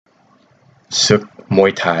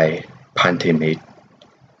Muay Thai Pantamit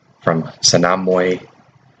from Sanam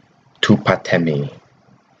Thupatemi,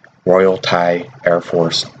 Royal Thai Air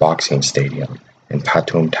Force Boxing Stadium in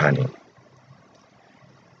Pathum, Thani.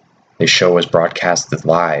 The show was broadcasted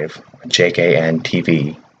live on JKN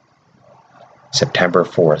TV, September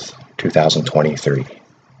 4th, 2023.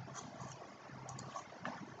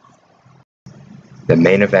 The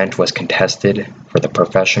main event was contested for the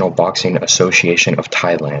Professional Boxing Association of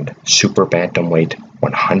Thailand Super-Bantamweight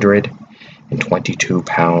 122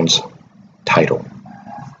 pounds title.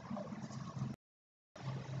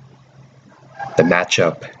 The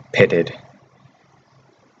matchup pitted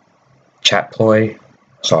Chatploy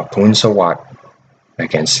Sor.Poonsawat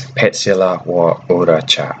against Petchsila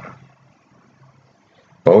Wor.Uracha.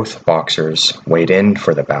 Both boxers weighed in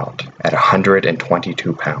for the bout at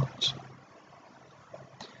 122 pounds.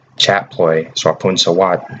 Chatploy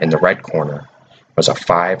Sor.Poonsawat in the red corner was a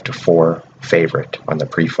 5-4 favorite on the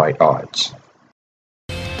pre-fight odds.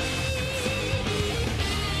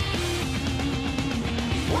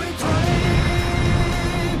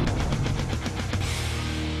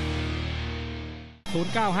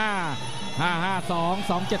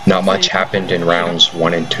 Not much happened in rounds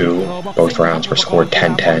 1 and 2. Both rounds were scored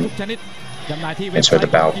 10-10. And so the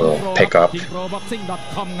bout will pick up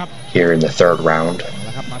here in the third round.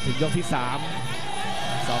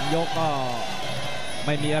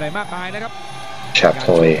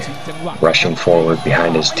 Chatploy rushing forward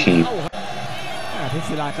behind his teep.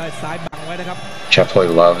 Chatploy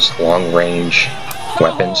loves long-range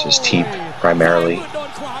weapons, his teep primarily.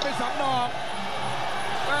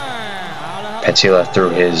 Petchsila threw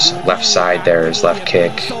his left side there, his left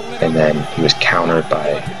kick, and then he was countered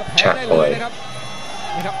by Chatploy.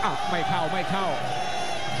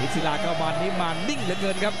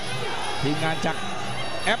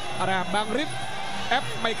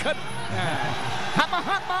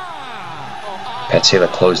 Petchsila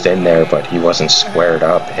closed in there, but he wasn't squared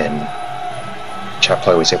up, and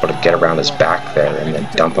Chatploy was able to get around his back there and then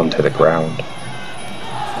dump him to the ground.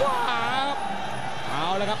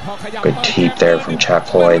 Good teep there from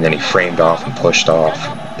Chatploy, and then he framed off and pushed off,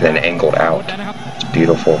 and then angled out. It's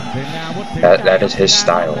beautiful. That is his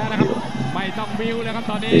style.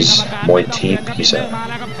 His Muay teep. He's a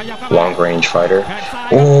long-range fighter.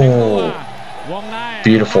 Oh,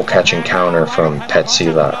 beautiful catch and counter from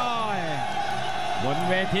Petchsila.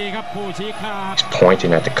 He's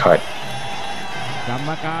pointing at the cut.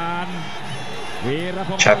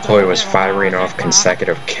 Chatploy was firing off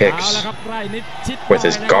consecutive kicks with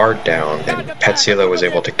his guard down, and Petchsila was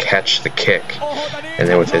able to catch the kick, and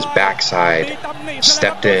then with his backside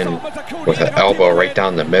stepped in with an elbow right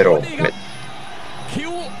down the middle, and it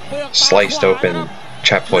sliced open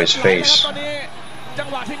Chatploy's face.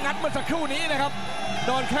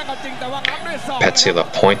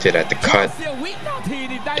 Petchsila pointed at the cut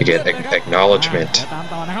to get acknowledgement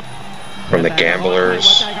from the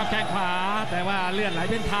gamblers,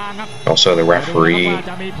 also the referee.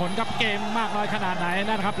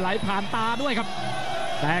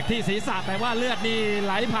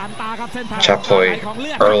 Chatploy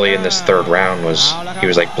early in this third round was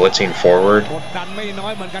like blitzing forward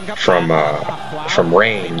from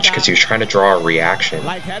range because he was trying to draw a reaction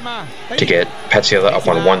to get Petchsila up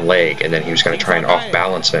on one leg, and then he was going to try and off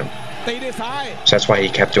balance him. So that's why he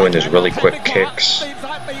kept doing those really quick kicks,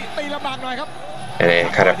 and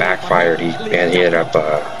it kind of backfired. He ended up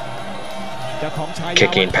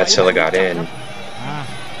kicking. Petchsila got in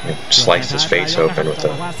and sliced his face open with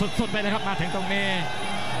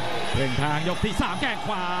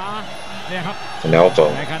an elbow.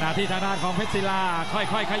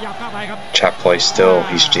 Chatploy still,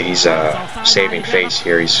 he's saving face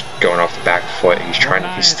here. He's going off the back foot.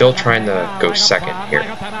 He's still trying to go second here.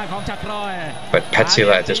 But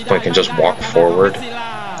Petchsila at this point can just walk forward.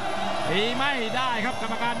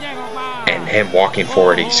 And him walking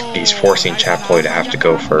forward, he's forcing Chatploy to have to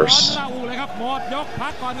go first.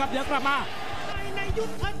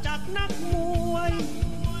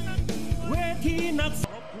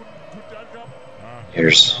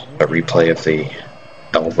 Here's a replay of the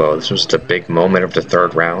elbow. This was the big moment of the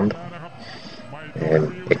third round,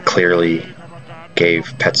 and it clearly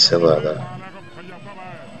gave Petchsila the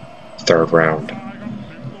third round.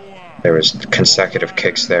 There was consecutive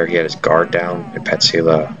kicks there. He had his guard down, and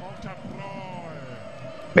Petchsila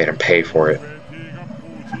made him pay for it.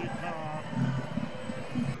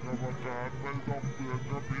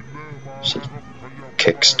 So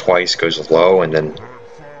kicks twice, goes low, and then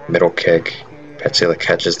middle kick. Petchsila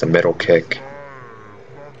catches the middle kick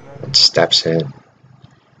and steps in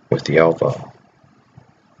with the elbow.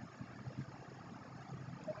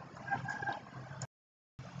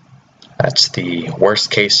 That's the worst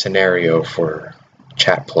case scenario for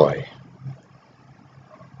Chatploy.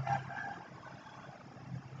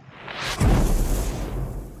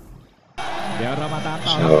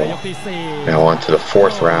 So now on to the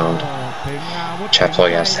fourth round.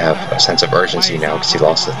 Chatploy has to have a sense of urgency now because he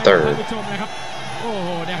lost the third.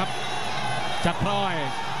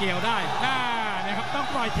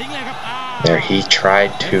 There he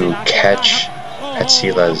tried to catch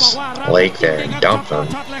Petchsila's leg there and dump him.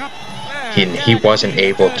 He wasn't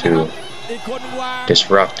able to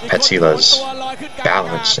disrupt Petchsila's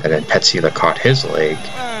balance, and then Petchsila caught his leg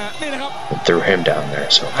and threw him down there.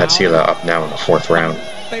 So Petchsila up now in the fourth round.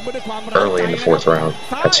 Early in the fourth round,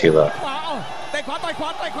 Petchsila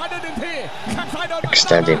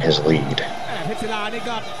extending his lead.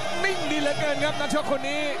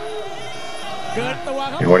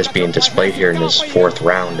 And what is being displayed here in this fourth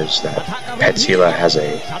round is that Petchsila has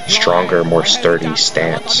a stronger, more sturdy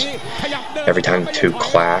stance. Every time the two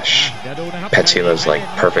clash, Petchsila is like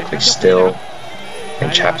perfectly still,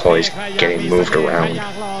 and Chatploy is getting moved around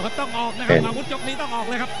and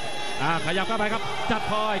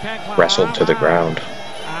wrestled to the ground.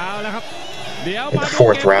 In the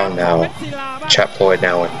fourth round now, Chatploy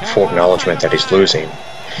now in full acknowledgement that he's losing.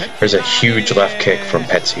 There's a huge left kick from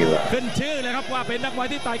Petchsila.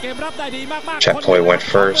 Chatploy went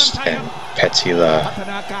first, and Petchsila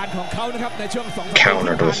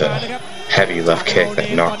countered with a heavy left kick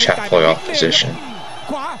that knocked Chatploy off position.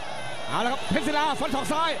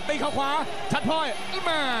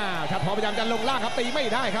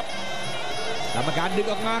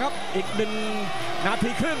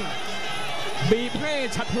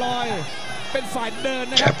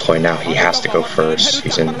 Chatploy now, he has to go first.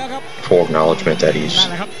 He's in full acknowledgement that he's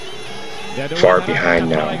far behind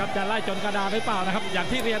now.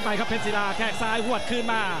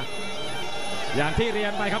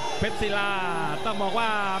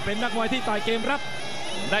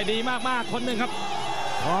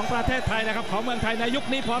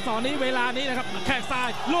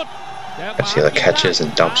 Petchsila catches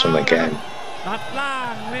and dumps him again. ตัดล่า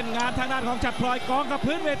งเล่นงานทางด้านของฉัตรพลอยกองกับ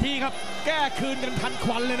พื้นเวทีครับแก้คืนกันทันค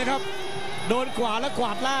วันเลยนะครับโดนขวาแล้วกว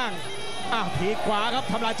าดล่างถีบขวาครับ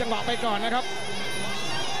ทำลายจังหวะไปก่อนนะครับ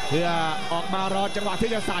เพื่อออกมารอจังหวะ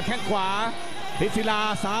ที่จะสาดแข้งขวาPetchsila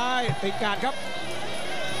ซ้ายติดการครับ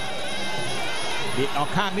บิดออก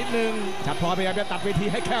ข้างนิดนึงฉัตรพลอยพยายามจะตัดเวที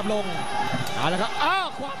ให้แคบลงเอาละครับ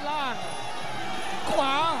ขวาล่างขว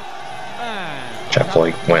า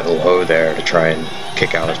Chatploy went low there to try and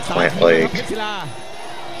kick out his plant leg.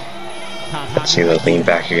 Petchsila leaned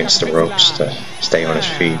back against the ropes to stay on his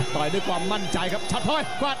feet.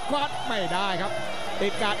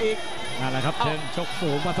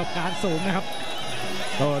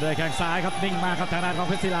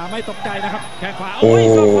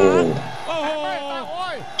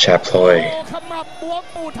 Chatploy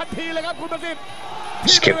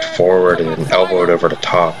skipped forward and elbowed over the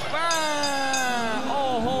top.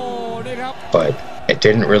 But it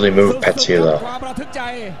didn't really move Petchsila.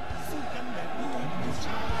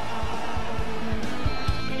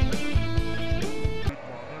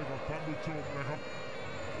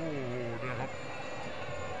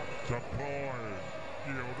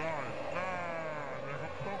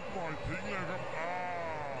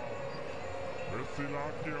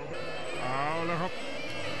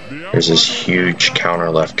 There's this huge counter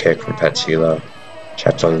left kick from Petchsila.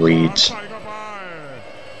 Chatploy leads.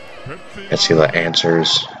 Petchsila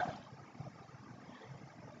answers,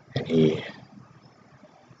 and he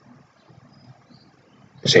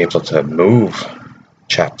is able to move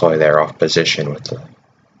Chatploy there off position with the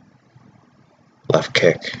left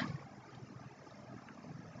kick.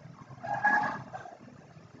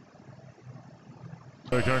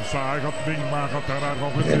 And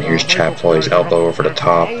here's Chatploy's elbow over the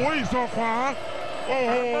top.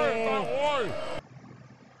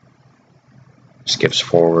 Skips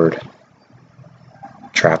forward,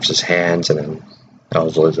 traps his hands, and then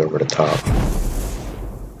elbows over the top.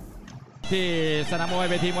 Here's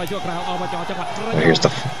the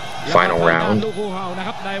final round.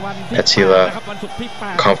 Petchsila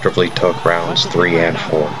comfortably took rounds 3 and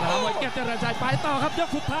 4.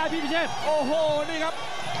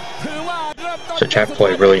 So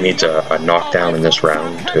Chatploy really needs a knockdown in this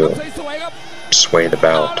round to sway the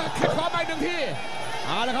bout.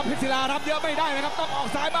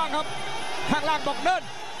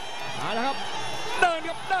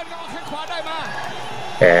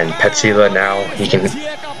 And Petchsila now, he can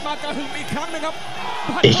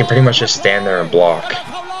pretty much just stand there and block.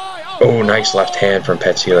 Oh, nice left hand from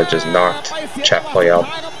Petchsila, just knocked Chatploy out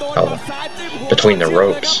between the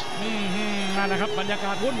ropes. นั่นแหละครับบรรยาก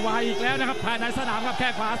าศวุ่นวายอีกแล้วนะครับภายในสนามครับแข้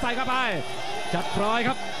งขวาใส่เข้าไปจัดพลอยค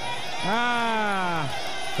รับ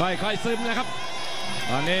ค่อยๆซึมเลยครับ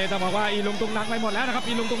ตอนนี้ต้องบอกว่าอีลุงตุงนังไปหมดแล้วนะครับ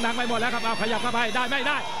อีลุงตุงนังไปหมดแล้วครับเอาขยับเข้าไปได้ไม่ไ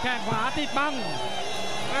ด้แข้งขวาติดบัง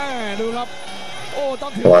ดูครับ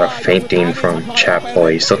A lot of feinting from Chatploy.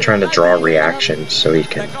 He's still trying to draw reactions so he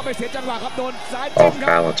can off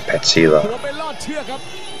balance Petchsila.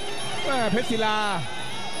 เพชรศิลา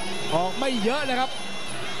ออกไม่เยอะนะครับ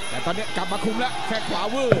แต่ตอนนี้กลับมาคุมแล้วแข้งขวา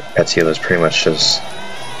Petchsila is pretty much just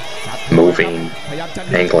moving,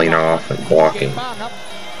 angling off and blocking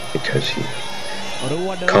because he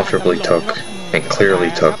comfortably took and clearly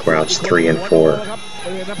took rounds 3 and 4.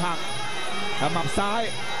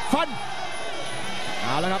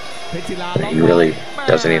 He really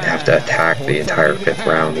doesn't even have to attack the entire 5th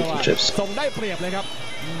round. He can just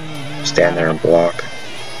stand there and block.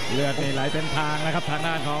 เลือดนี่ไหลเป็นทางนะครับทาง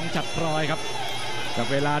ด้านของจัดพลอยครับกับ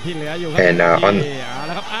เวลาที่เหลืออยู่ครับ And on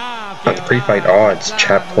the pre-fight odds,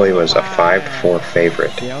 Chatploy was a 5-4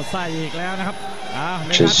 favorite,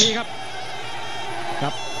 which is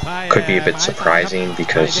could be a bit surprising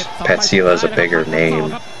because Petchsila is a bigger name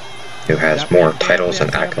who has more titles and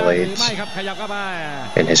accolades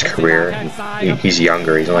in his career. He's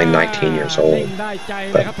younger, he's only 19 years old,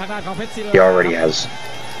 but he already has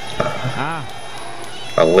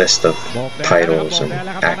a list of titles and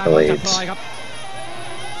accolades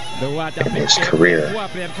in his career.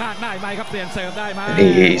 And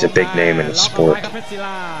he's a big name in the sport.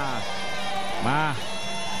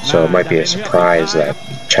 So it might be a surprise that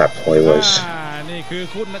Chatploy was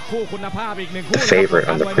the favorite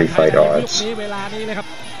on the pre-fight odds.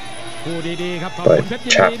 But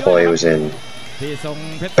Chatploy was in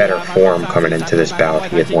better form coming into this bout.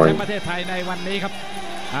 He had won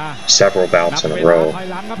several bouts in a row.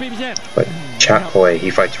 But Chatploy, he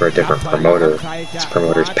fights for a different promoter. His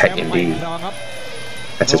promoter is Pathum.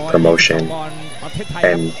 That's his promotion.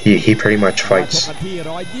 And he pretty much fights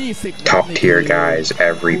top tier guys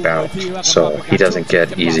every bout. So he doesn't get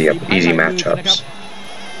easy matchups.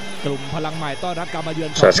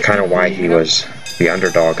 So that's kind of why he was the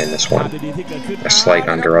underdog in this one. A slight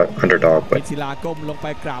underdog, but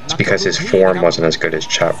it's because his form wasn't as good as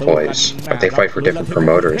Chatploy's. But they fight for different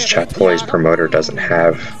promoters. Chatploy's promoter doesn't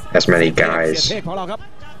have as many guys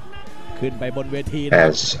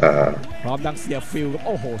as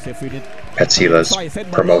Petchila's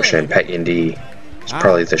promotion. Pathum is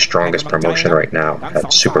probably the strongest promotion right now at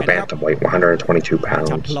Super-Bantamweight, 122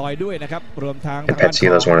 pounds. And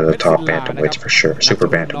Petchsila is one of the top bantamweights for sure,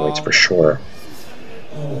 Super-Bantamweights for sure.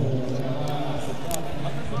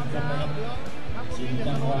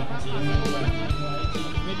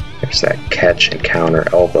 There's that catch and counter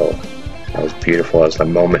elbow. That was beautiful as the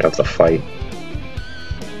moment of the fight.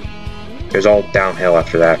 It was all downhill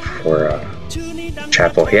after that for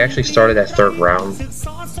Chatploy. He actually started that 3rd round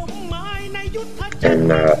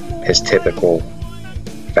in his typical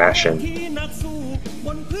fashion.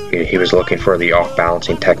 He was looking for the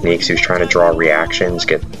off-balancing techniques. He was trying to draw reactions,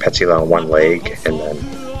 get Petchsila on one leg, and then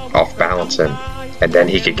off-balance him. And then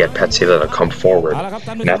he could get Petchsila to come forward.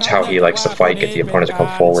 And that's how he likes to fight, get the opponent to come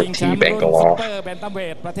forward, teep, ankle off.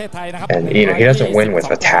 And he doesn't win with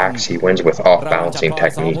attacks, he wins with off-balancing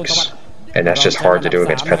techniques. And that's just hard to do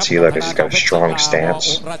against Petchsila because he's got a strong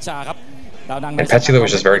stance. And Petchsila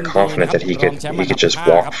was just very confident that he could just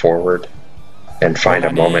walk forward and find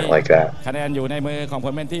a moment like that.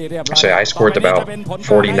 So I scored about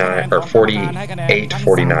 49 or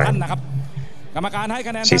 48-49. กรรมการให้ค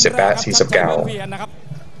ะแนน 40 gal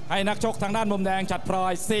ให้นักชกทางด้านมุมแดงฉัตรพลอ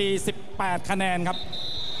ย48คะแนนครับ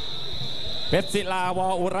เพชรศิลาวอ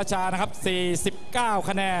อุรชานะครับ49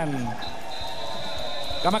คะแนน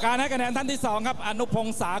กรรมการให้คะแนนท่านที่2ครับอนุพง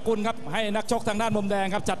ษ์สากุลครับให้นักชกทางด้านมุมแดง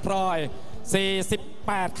ครับฉัตรพลอย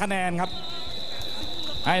48คะแนนครับ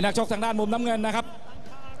ให้นักชกทางด้านมุมน้ำเงินนะครับ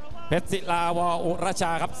เพชรศิลาวออุรช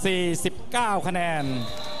าครับ49คะแนน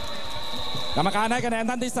กรรมการให้คะแนน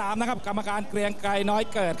ท่านที่3นะครับกรรมการเกรียงไกรน้อย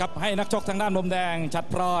เกิดครับให้นักชกทางด้านมุมแดงฉัตร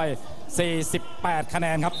พลอย48คะแน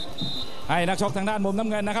นครับให้นักชกทางด้านมุมน้ำ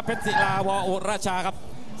เงินนะครับเพชรศิลาวออุรชาครับ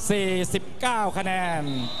49คะแนน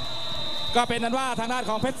ก็เป็นนั้นว่าทางด้าน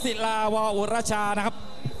ของเพชรศิลาวออุรชานะครับ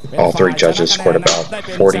All 3 judges scored about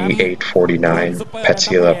 48-49.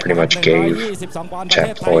 Petchsila pretty much gave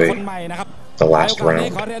Chatploy the last round.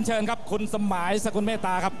 ขอเรียนเชิญครับคุณสมายสกุลเมตต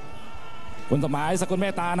าครับคุณสมายสกุลเม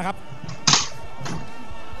ตตานะครับ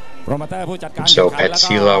So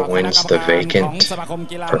Petchsila wins the vacant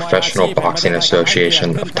Professional Boxing Association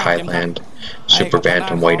of Thailand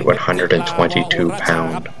Super-Bantamweight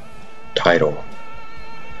 122-pound title.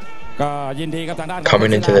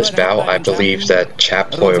 Coming into this bout, I believed that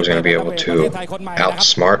Chatploy was going to be able to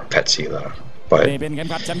outsmart Petchsila, but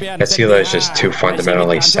Petchsila is just too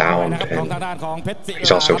fundamentally sound, and he's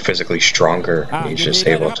also physically stronger. He's just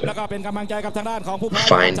able to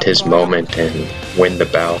find his moment and win the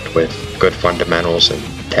bout with good fundamentals and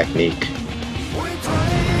technique.